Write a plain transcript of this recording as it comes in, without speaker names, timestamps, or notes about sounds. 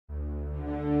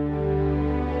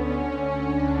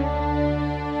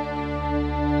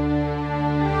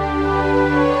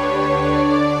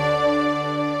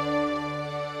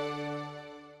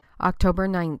October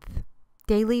 9th,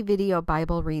 Daily Video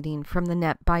Bible Reading from the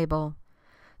Net Bible,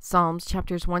 Psalms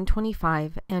chapters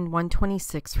 125 and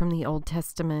 126 from the Old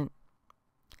Testament.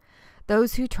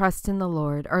 Those who trust in the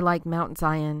Lord are like Mount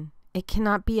Zion. It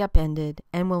cannot be upended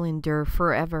and will endure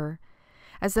forever.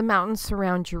 As the mountains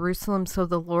surround Jerusalem, so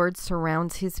the Lord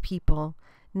surrounds his people,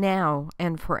 now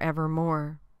and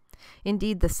forevermore.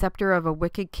 Indeed, the scepter of a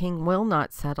wicked king will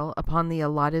not settle upon the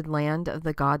allotted land of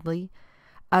the godly.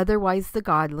 Otherwise the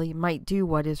godly might do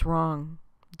what is wrong.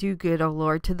 Do good, O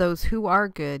Lord, to those who are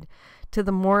good, to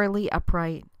the morally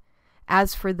upright.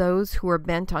 As for those who are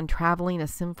bent on traveling a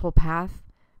sinful path,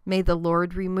 may the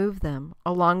Lord remove them,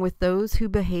 along with those who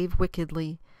behave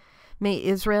wickedly. May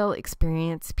Israel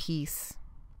experience peace.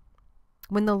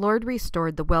 When the Lord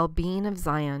restored the well-being of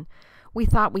Zion, we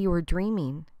thought we were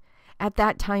dreaming. At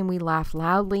that time we laughed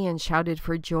loudly and shouted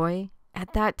for joy.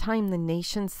 At that time the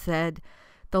nations said,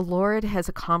 "The Lord has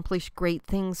accomplished great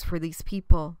things for these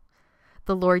people."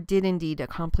 The Lord did indeed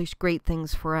accomplish great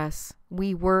things for us.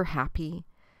 We were happy.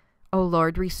 O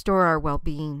Lord, restore our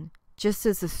well-being, just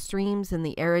as the streams in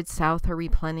the arid south are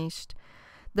replenished.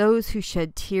 Those who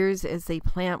shed tears as they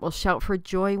plant will shout for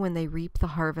joy when they reap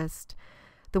the harvest.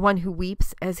 The one who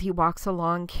weeps as he walks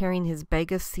along carrying his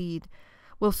bag of seed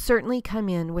will certainly come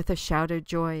in with a shout of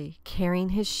joy,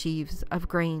 carrying his sheaves of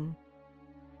grain.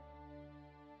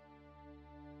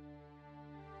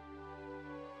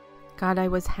 God, I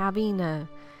was having a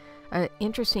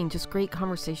interesting, just great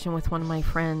conversation with one of my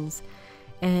friends,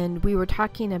 and we were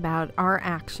talking about our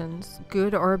actions,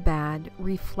 good or bad,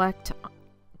 reflect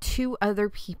to other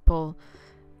people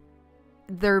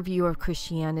their view of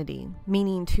Christianity,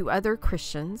 meaning to other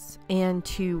Christians and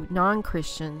to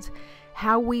non-Christians.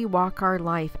 How we walk our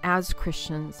life as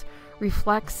Christians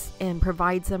reflects and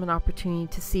provides them an opportunity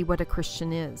to see what a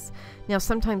Christian is. Now,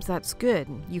 sometimes that's good.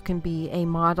 You can be a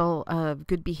model of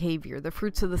good behavior, the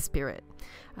fruits of the Spirit.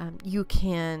 You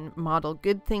can model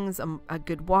good things, a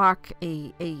good walk,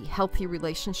 a healthy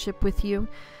relationship with you.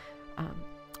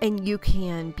 And you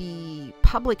can be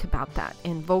public about that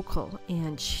and vocal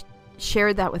and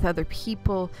share that with other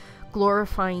people,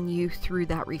 glorifying you through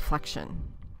that reflection.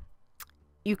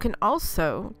 You can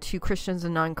also, to Christians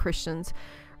and non-Christians,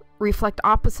 reflect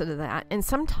opposite of that. And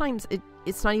sometimes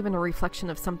it's not even a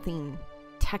reflection of something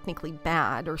technically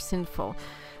bad or sinful.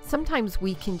 Sometimes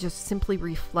we can just simply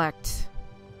reflect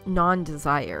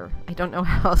non-desire. I don't know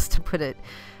how else to put it.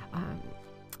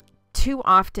 Too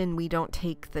often we don't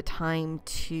take the time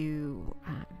to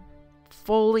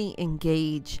fully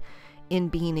engage in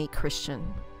being a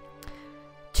Christian.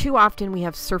 Too often we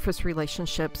have surface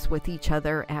relationships with each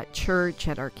other at church,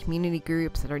 at our community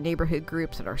groups, at our neighborhood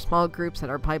groups, at our small groups, at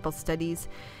our Bible studies,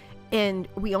 and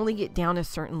we only get down a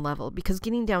certain level, because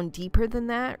getting down deeper than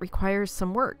that requires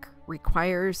some work,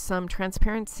 requires some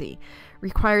transparency,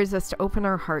 requires us to open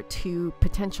our heart to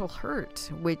potential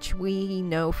hurt, which we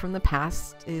know from the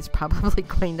past is probably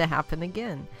going to happen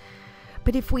again.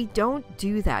 But if we don't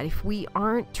do that, if we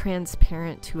aren't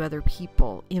transparent to other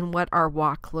people in what our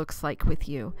walk looks like with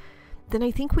you, then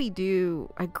I think we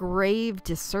do a grave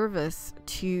disservice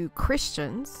to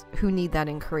Christians who need that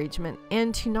encouragement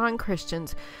and to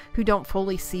non-Christians who don't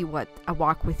fully see what a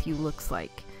walk with you looks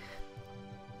like.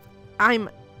 I'm,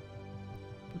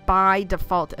 by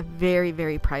default, a very,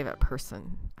 very private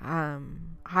person.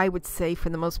 I would say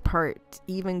for the most part,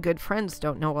 even good friends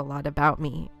don't know a lot about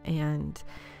me, and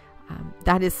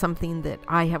that is something that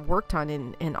I have worked on,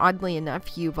 and oddly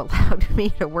enough, you've allowed me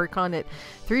to work on it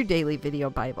through Daily Video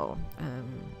Bible.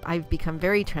 I've become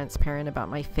very transparent about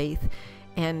my faith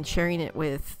and sharing it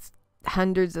with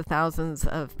hundreds of thousands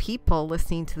of people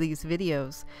listening to these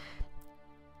videos.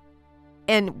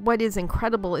 And what is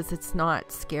incredible is it's not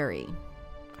scary,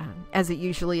 as it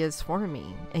usually is for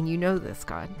me. And you know this,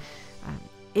 God.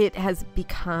 It has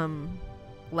become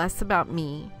less about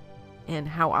me and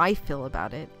how I feel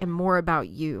about it, and more about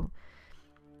you.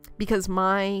 Because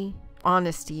my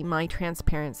honesty, my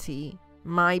transparency,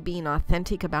 my being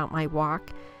authentic about my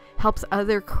walk helps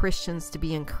other Christians to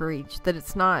be encouraged that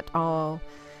it's not all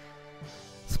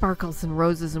sparkles and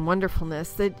roses and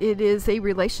wonderfulness, that it is a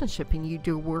relationship and you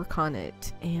do work on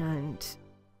it. And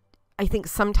I think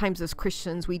sometimes as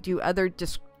Christians, we do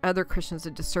other Christians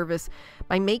a disservice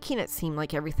by making it seem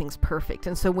like everything's perfect.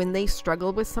 And so when they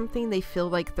struggle with something, they feel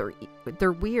like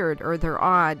they're weird, or they're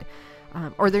odd,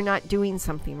 or they're not doing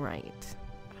something right.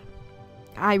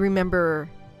 I remember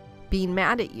being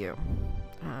mad at you.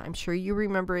 I'm sure you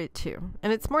remember it too.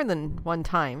 And it's more than one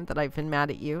time that I've been mad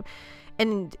at you.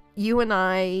 And you and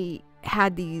I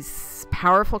had these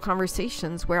powerful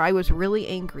conversations where I was really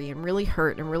angry and really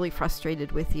hurt and really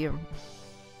frustrated with you.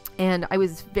 And I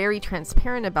was very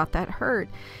transparent about that hurt.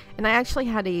 And I actually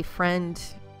had a friend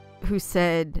who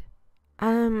said,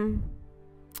 I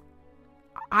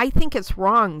think it's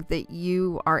wrong that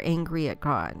you are angry at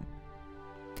God.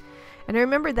 And I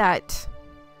remember that,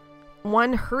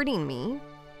 one, hurting me,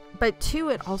 but two,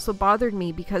 it also bothered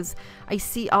me because I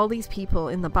see all these people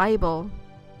in the Bible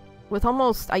with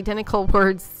almost identical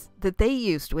words that they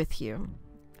used with you.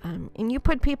 And you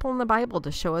put people in the Bible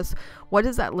to show us what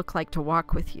does that look like to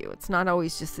walk with you. It's not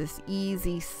always just this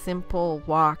easy, simple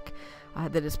walk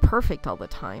that is perfect all the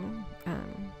time.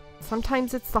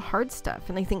 Sometimes it's the hard stuff.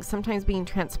 And I think sometimes being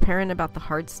transparent about the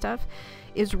hard stuff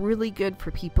is really good for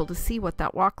people to see what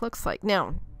that walk looks like.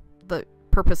 Now, the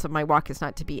purpose of my walk is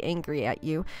not to be angry at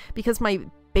you, because my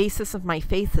basis of my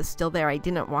faith is still there. I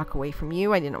didn't walk away from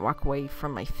you. I didn't walk away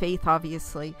from my faith,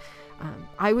 obviously.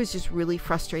 I was just really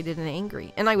frustrated and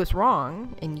angry. And I was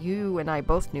wrong. And you and I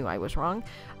both knew I was wrong.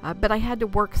 But I had to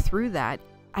work through that.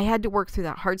 I had to work through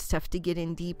that hard stuff to get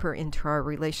in deeper into our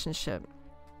relationship.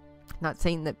 Not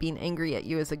saying that being angry at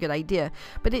you is a good idea,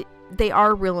 but they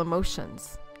are real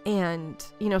emotions. And,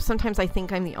 you know, sometimes I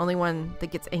think I'm the only one that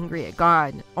gets angry at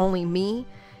God. Only me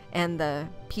and the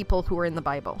people who are in the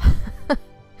Bible.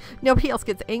 Nobody else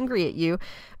gets angry at you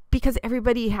because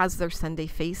everybody has their Sunday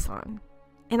face on.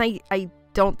 And I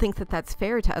don't think that that's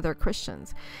fair to other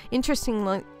Christians.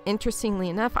 Interestingly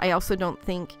enough, I also don't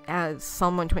think, as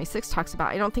Psalm 126 talks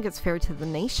about, I don't think it's fair to the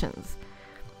nations.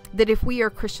 That if we are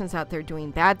Christians out there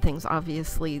doing bad things,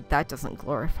 obviously that doesn't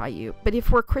glorify you. But if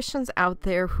we're Christians out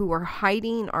there who are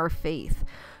hiding our faith,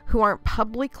 who aren't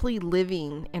publicly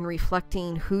living and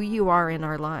reflecting who you are in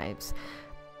our lives,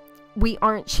 we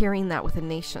aren't sharing that with the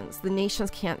nations. The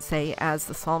nations can't say, as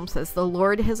the Psalm says, the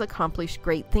Lord has accomplished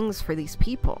great things for these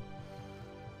people.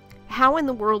 How in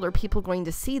the world are people going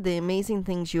to see the amazing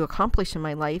things you accomplish in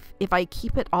my life if I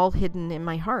keep it all hidden in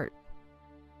my heart?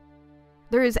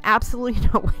 There is absolutely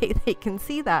no way they can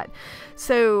see that.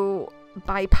 So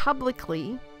by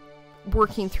publicly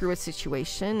working through a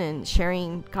situation and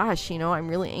sharing, gosh, you know, I'm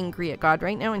really angry at God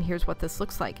right now, and here's what this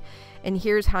looks like. And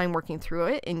here's how I'm working through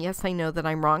it. And yes, I know that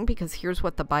I'm wrong because here's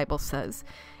what the Bible says.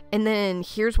 And then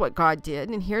here's what God did,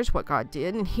 and here's what God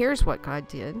did, and here's what God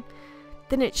did.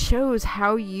 Then it shows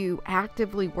how you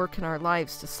actively work in our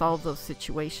lives to solve those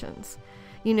situations.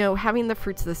 You know, having the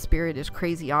fruits of the Spirit is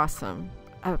crazy awesome.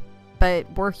 But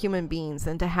we're human beings,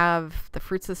 and to have the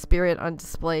fruits of the Spirit on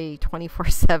display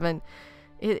 24/7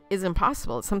 is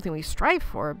impossible. It's something we strive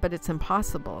for, but it's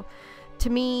impossible. To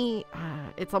me,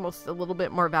 it's almost a little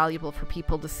bit more valuable for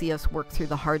people to see us work through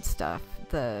the hard stuff,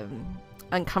 the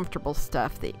uncomfortable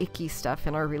stuff, the icky stuff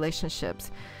in our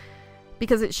relationships,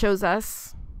 because it shows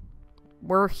us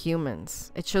we're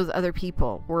humans. It shows other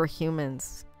people we're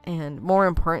humans. And more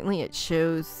importantly, it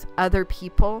shows other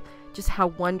people just how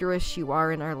wondrous you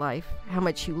are in our life, how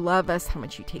much you love us, how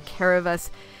much you take care of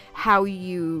us, how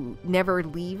you never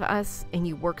leave us, and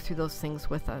you work through those things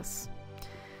with us.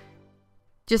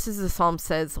 Just as the Psalm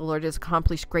says, the Lord has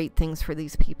accomplished great things for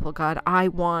these people. God, I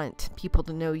want people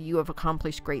to know you have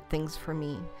accomplished great things for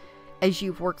me as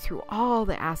you've worked through all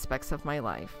the aspects of my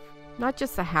life. Not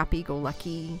just the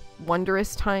happy-go-lucky,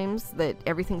 wondrous times that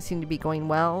everything seemed to be going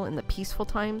well and the peaceful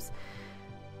times,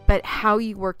 but how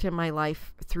you worked in my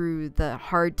life through the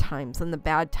hard times and the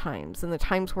bad times and the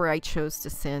times where I chose to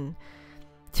sin.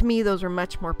 To me, those are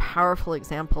much more powerful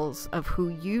examples of who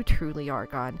you truly are,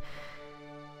 God.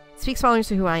 It speaks volumes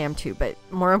to who I am too, but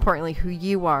more importantly, who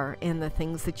you are and the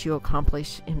things that you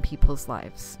accomplish in people's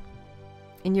lives.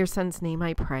 In your Son's name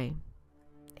I pray.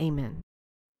 Amen.